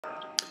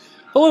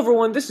Hello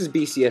everyone, this is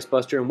BCS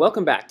Buster and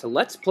welcome back to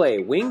Let's Play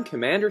Wing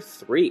Commander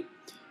 3.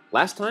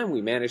 Last time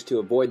we managed to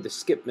avoid the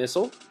skipper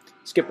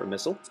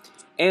missile,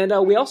 and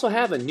we also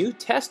have a new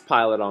test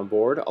pilot on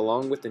board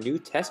along with the new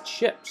test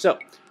ship. So,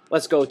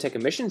 let's go take a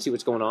mission, see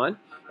what's going on,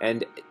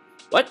 and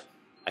what?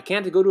 I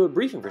can't go to a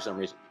briefing for some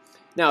reason.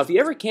 Now, if you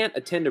ever can't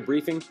attend a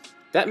briefing,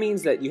 that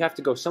means that you have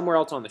to go somewhere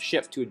else on the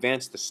ship to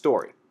advance the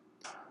story.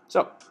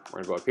 So,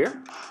 we're going to go up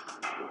here.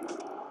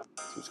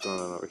 See what's going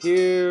on over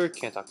here.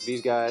 Can't talk to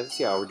these guys. Let's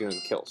see how we're doing in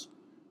kills.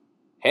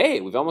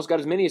 Hey, we've almost got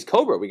as many as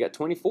Cobra. We got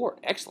 24.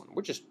 Excellent.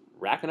 We're just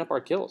racking up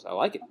our kills. I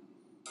like it.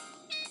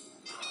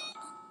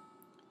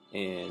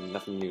 And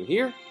nothing new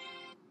here.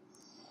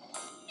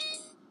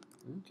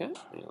 Okay.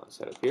 Let's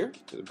head up here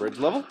to the bridge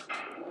level.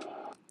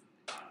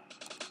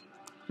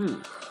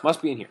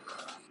 Must be in here.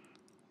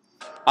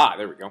 Ah,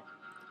 there we go.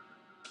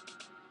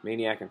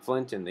 Maniac and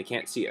Flint, and they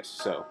can't see us.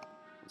 So,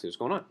 let's see what's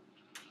going on.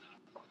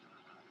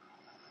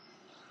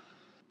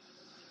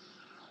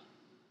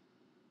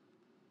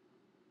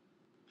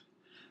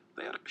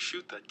 They ought to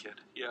shoot that kid,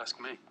 you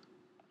ask me.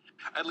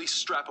 At least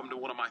strap him to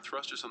one of my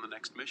thrusters on the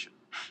next mission.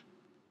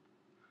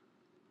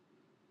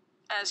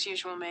 As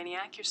usual,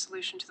 Maniac, your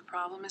solution to the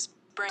problem is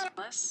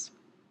brainless.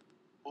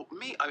 Well,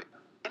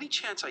 any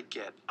chance I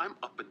get, I'm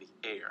up in the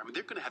air. I mean,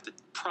 they're going to have to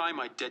pry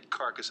my dead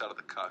carcass out of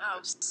the cockpit. Oh,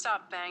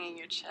 stop banging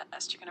your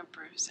chest. You're going to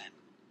bruise it.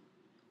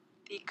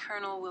 The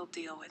Colonel will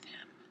deal with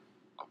him.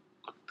 Oh,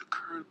 look, the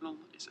Colonel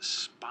is a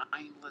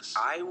spineless...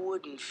 I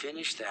wouldn't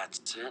finish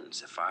that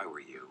sentence if I were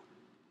you,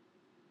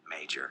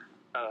 Major.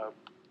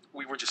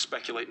 We were just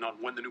speculating on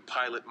when the new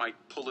pilot might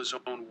pull his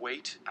own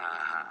weight.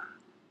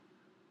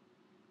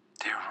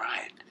 They're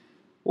right.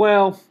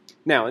 Well,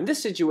 now, in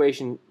this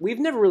situation, we've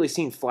never really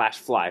seen Flash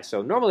fly,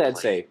 so normally I'd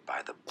say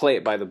play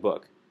it by the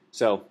book.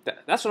 So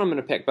that's what I'm going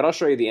to pick, but I'll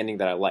show you the ending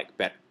that I like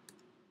better.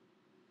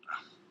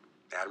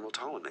 Admiral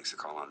Tolan makes a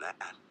call on that.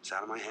 It's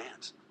out of my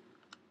hands.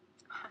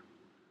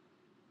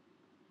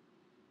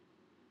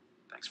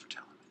 Thanks for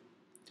telling me.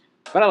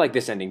 But I like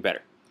this ending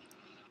better.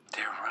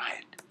 They're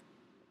right.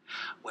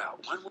 Well,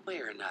 one way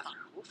or another,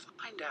 we'll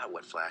find out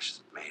what Flash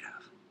is made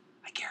of.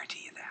 I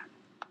guarantee you that.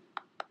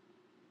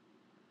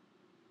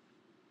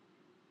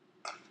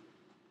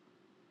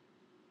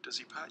 Does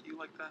he pat you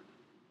like that?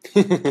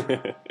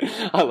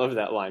 I love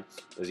that line.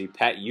 Does he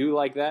pat you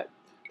like that?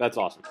 That's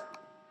awesome.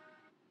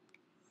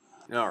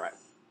 Alright.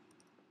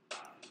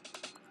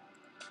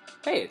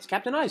 Hey, it's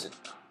Captain Eisen.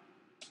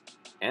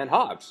 And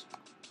Hobbs.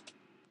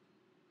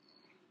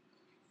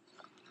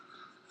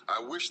 I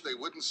wish they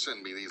wouldn't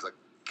send me these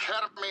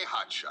Academy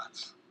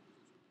hotshots.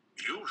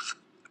 Youth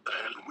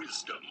and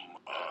wisdom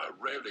are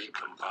rarely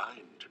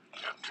combined,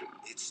 Captain.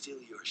 It's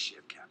still your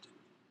ship, Captain.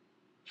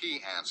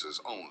 He answers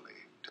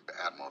only to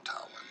Admiral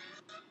Tolan.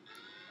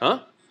 Huh?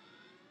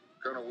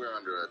 Colonel, we're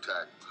under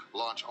attack.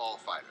 Launch all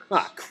fighters.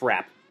 Ah,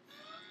 crap.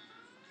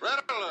 Red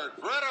alert!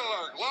 Red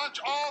alert! Launch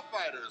all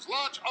fighters!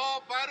 Launch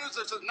all fighters!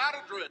 This is not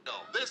a drill.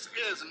 This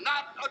is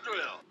not a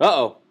drill.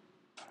 Uh-oh.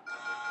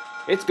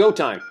 It's go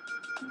time.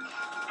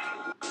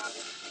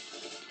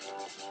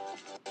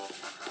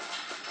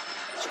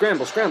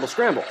 Scramble, scramble,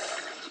 scramble.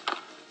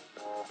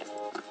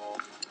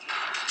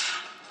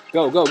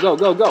 Go, go, go,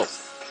 go, go.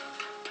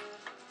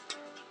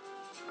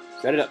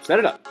 Set it up, set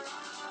it up.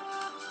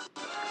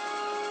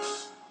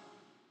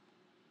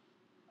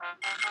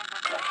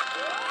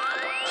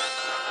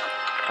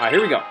 All right,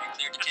 here we go.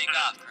 Cleared to take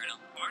off,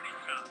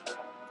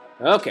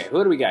 Colonel. Okay,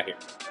 who do we got here?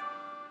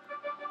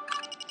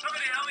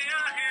 Somebody help me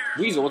out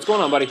here! Weasel, what's going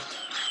on, buddy?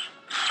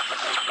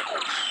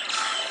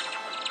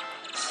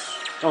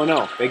 Oh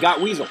no, they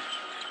got Weasel.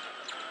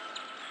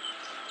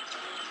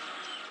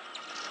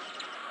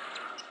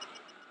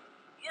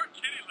 More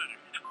kitty litter.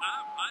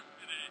 I'm hot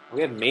today.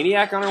 We have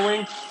Maniac on our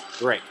wing?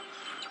 Great.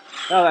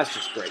 Oh, that's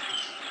just great.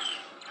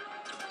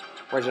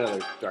 Where's that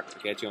other dark?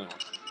 Okay, that's the only one.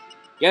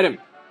 Get him!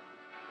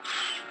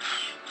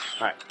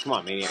 Alright, come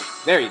on, Maniac.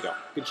 There you go.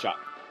 Good shot.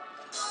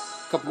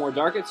 A couple more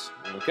darkets.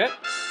 Okay.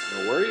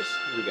 No worries.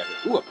 What do we got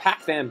here? Ooh, a pack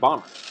fan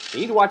bomber.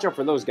 You need to watch out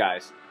for those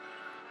guys.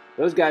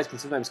 Those guys can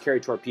sometimes carry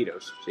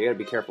torpedoes, so you gotta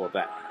be careful of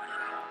that.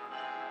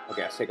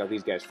 Okay, let's take out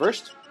these guys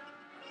first.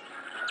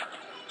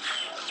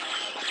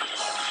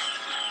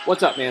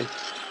 What's up, man?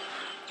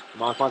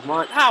 Come on, come on, come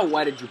on. Ow,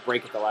 why did you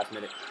break at the last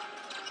minute?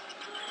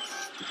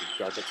 Stupid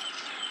darkets.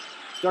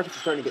 These darkets are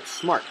starting to get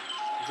smart.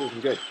 This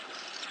isn't good.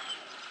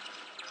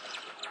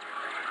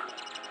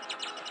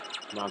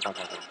 Come on, come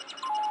on, come on.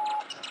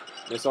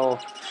 Missile.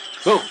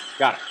 Boom!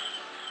 Got it.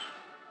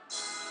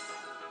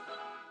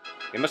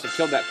 They must have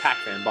killed that pack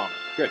fan bomber.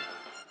 Good.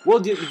 We'll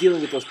be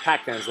dealing with those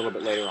pack fans a little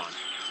bit later on.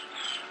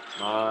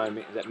 Come on,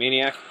 is that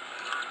Maniac?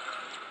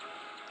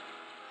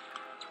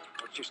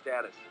 What's your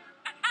status?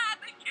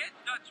 They can't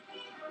touch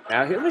me.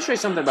 Now, here, let me show you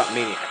something about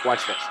Maniac.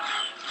 Watch this.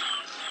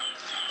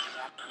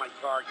 My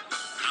target.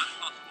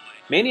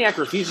 Maniac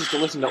refuses to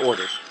listen to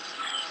orders.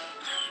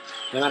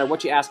 No matter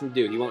what you ask him to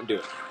do, he won't do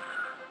it.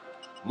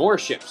 More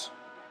ships.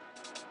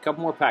 A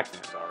couple more pack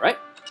fans, alright?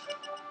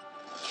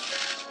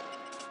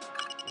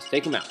 Let's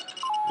take him out.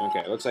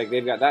 Okay, looks like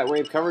they've got that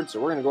wave covered, so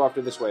we're going to go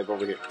after this wave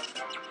over here.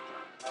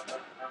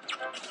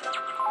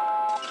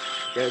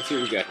 Okay, let's see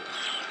what we got here.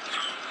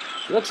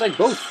 It looks like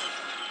both.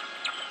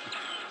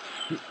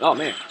 Oh,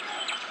 man.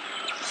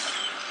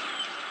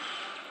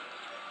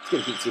 Let's get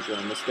a heat seeker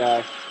on this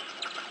guy.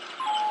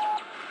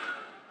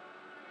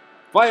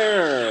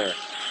 Fire!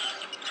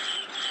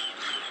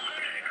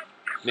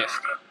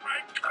 Missed.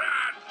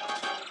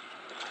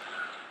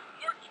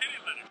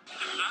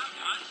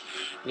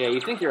 Yeah,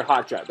 you think you're a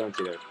hot shot, don't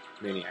you there,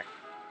 Maniac?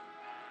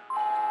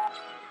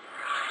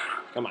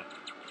 Come on.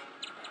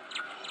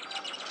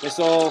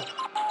 Missile.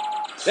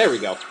 There we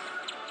go.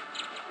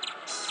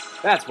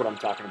 That's what I'm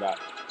talking about.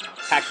 Now,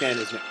 Pac-Man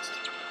is next.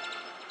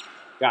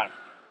 Got him.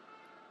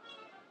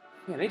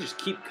 Man, they just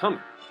keep coming.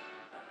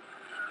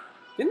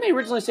 Didn't they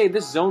originally say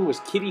this zone was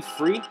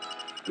kitty-free?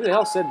 Who the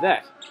hell said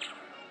that?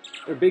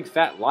 They're big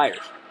fat liars.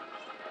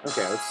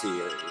 Okay, let's see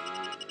here.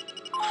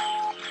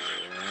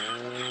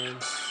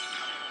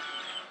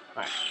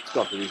 Alright, let's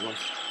go after these ones.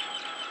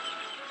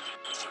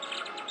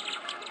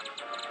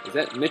 Is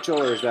that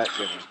Mitchell or is that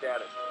Goodman?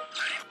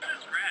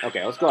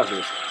 Okay, let's go after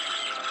this.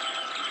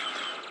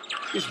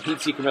 Use some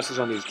heat seeker missiles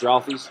on these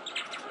Dralthies.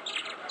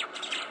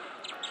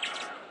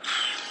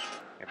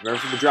 Remember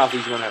for the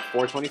Dralthies, you want to have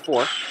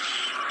 424.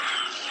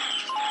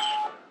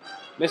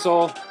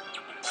 Missile.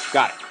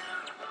 Got it.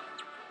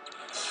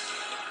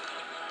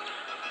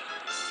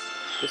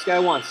 This guy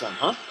wants some,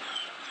 huh?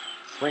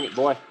 Bring it,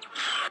 boy.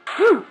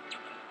 Woo!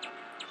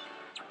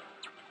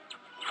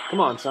 Come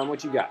on, son,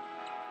 what you got?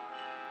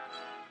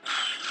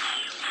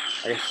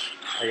 I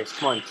guess,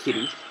 come on,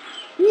 kitty.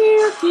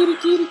 Here, kitty,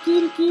 kitty,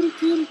 kitty, kitty,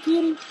 kitty,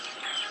 kitty.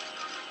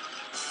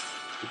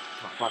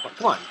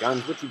 Come on,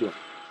 guns, what you doing?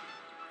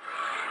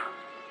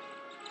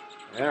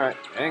 Alright,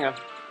 hang on.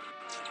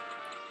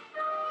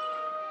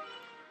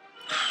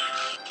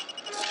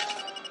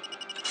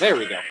 There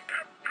we go.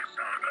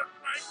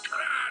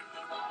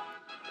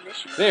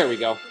 There we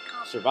go.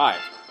 Survive.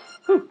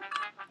 Whew.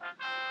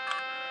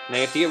 Now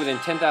you have to get within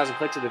 10,000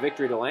 clicks of the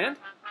Victory to land,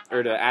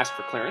 or to ask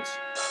for clearance.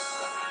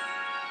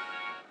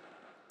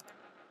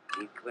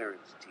 Need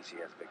clearance,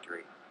 TCS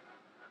Victory.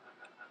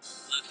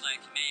 Looks like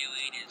Tamayo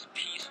ain't as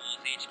peaceful as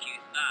HQ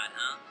thought,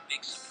 huh?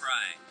 Big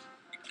surprise.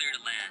 You're clear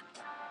to land.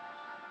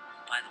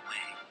 By the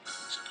way,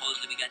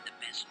 supposedly we got the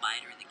best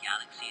fighter in the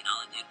galaxy and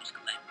all it did was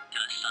collect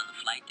dust on the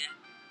flight deck?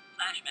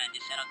 Flashman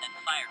just set out that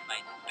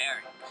firefight in the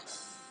barracks.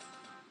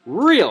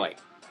 Really?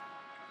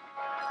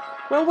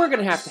 Well, we're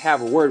going to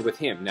have a word with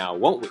him now,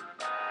 won't we?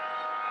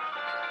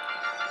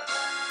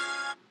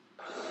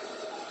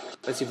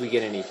 Let's see if we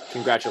get any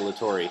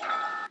congratulatory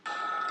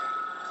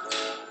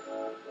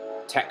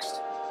text.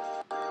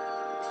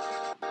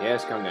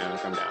 Yes, come down,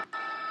 come down.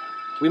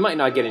 We might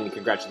not get any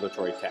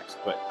congratulatory text,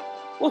 but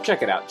we'll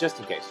check it out, just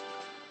in case.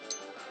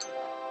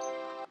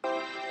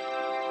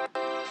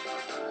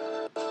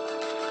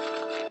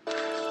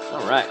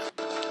 All right.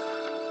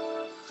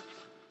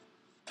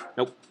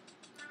 Nope.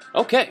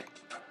 Okay.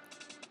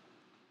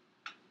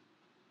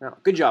 Now,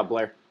 good job,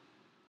 Blair.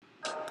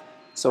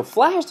 So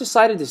Flash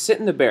decided to sit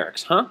in the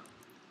barracks, huh?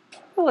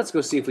 Well, let's go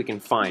see if we can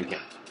find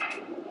him.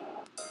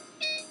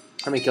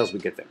 How many kills we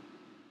get there?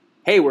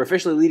 Hey, we're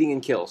officially leading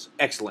in kills.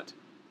 Excellent.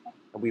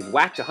 And we've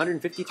whacked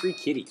 153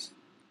 kitties.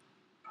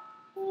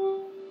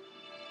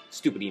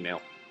 Stupid email.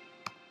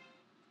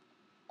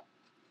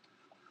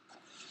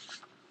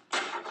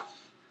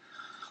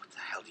 What the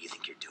hell do you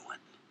think you're doing?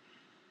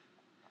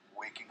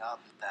 Waking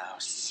up now,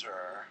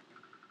 sir.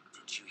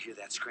 Did you hear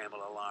that scramble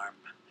alarm?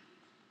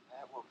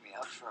 That woke me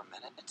up for a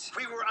minute.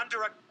 We were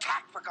under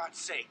attack, for God's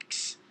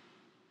sakes!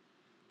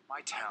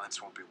 My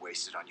talents won't be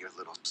wasted on your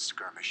little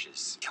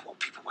skirmishes. Yeah, well,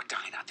 people were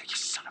dying out there, you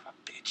son of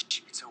a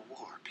bitch. It's a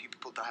war.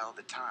 People die all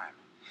the time.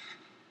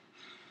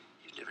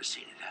 You've never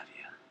seen it, have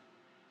you?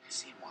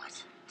 Seen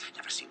what?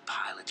 Never seen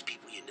pilots,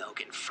 people you know,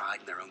 getting fried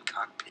in their own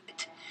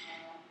cockpit.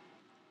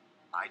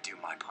 I do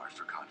my part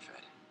for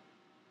Confed.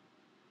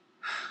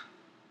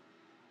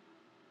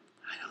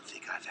 I don't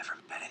think I've ever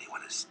met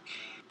anyone as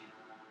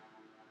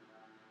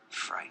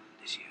frightened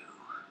as you.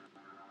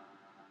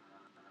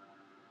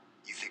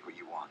 You think what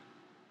you want.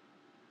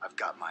 I've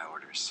got my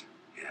orders.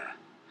 Yeah.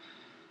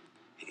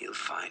 And you'll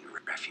find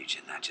refuge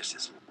in that just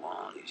as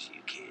long as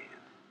you can.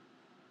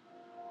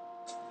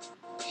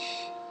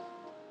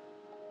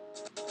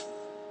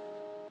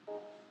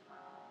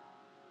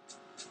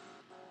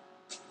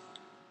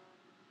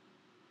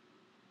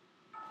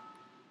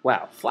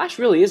 Wow, Flash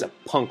really is a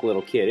punk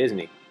little kid, isn't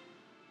he?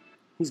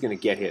 He's gonna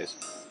get his.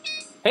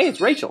 Hey,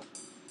 it's Rachel.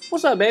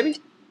 What's up, baby?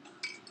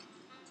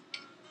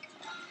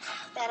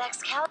 That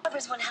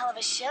Excalibur's one hell of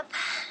a ship.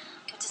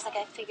 But just like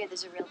I figured,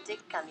 there's a real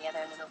dick on the other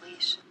end of the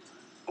leash.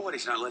 What,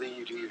 he's not letting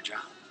you do your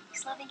job?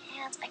 These loving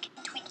hands, I can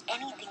tweak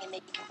anything and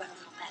make it run a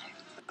little better.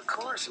 Of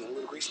course, and a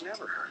little grease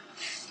never hurt.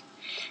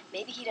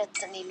 Maybe he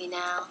doesn't need me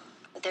now,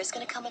 but there's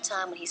gonna come a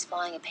time when he's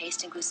flying a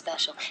paste and glue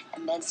special,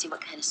 and then see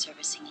what kind of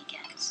servicing he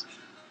gets.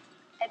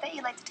 I bet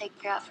you'd like to take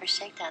her out for a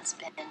shakedown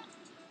spin.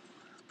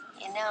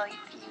 You know, if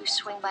you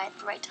swing by at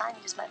the right time,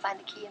 you just might find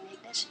the key in the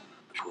ignition.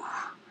 Ooh,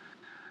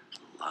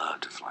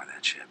 love to fly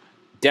that ship.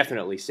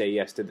 Definitely say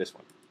yes to this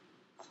one.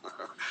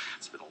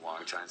 It's been a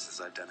long time since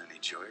I've done any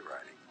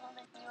joyriding. Well,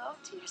 then you owe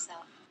it to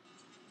yourself.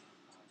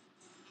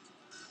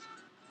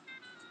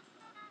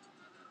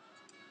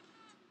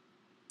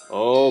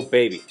 Oh,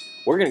 baby.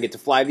 We're going to get to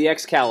fly the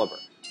Excalibur.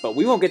 But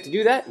we won't get to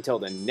do that until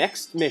the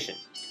next mission.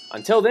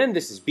 Until then,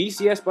 this is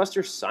BCS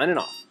Buster signing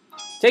off.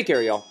 Take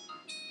care, y'all.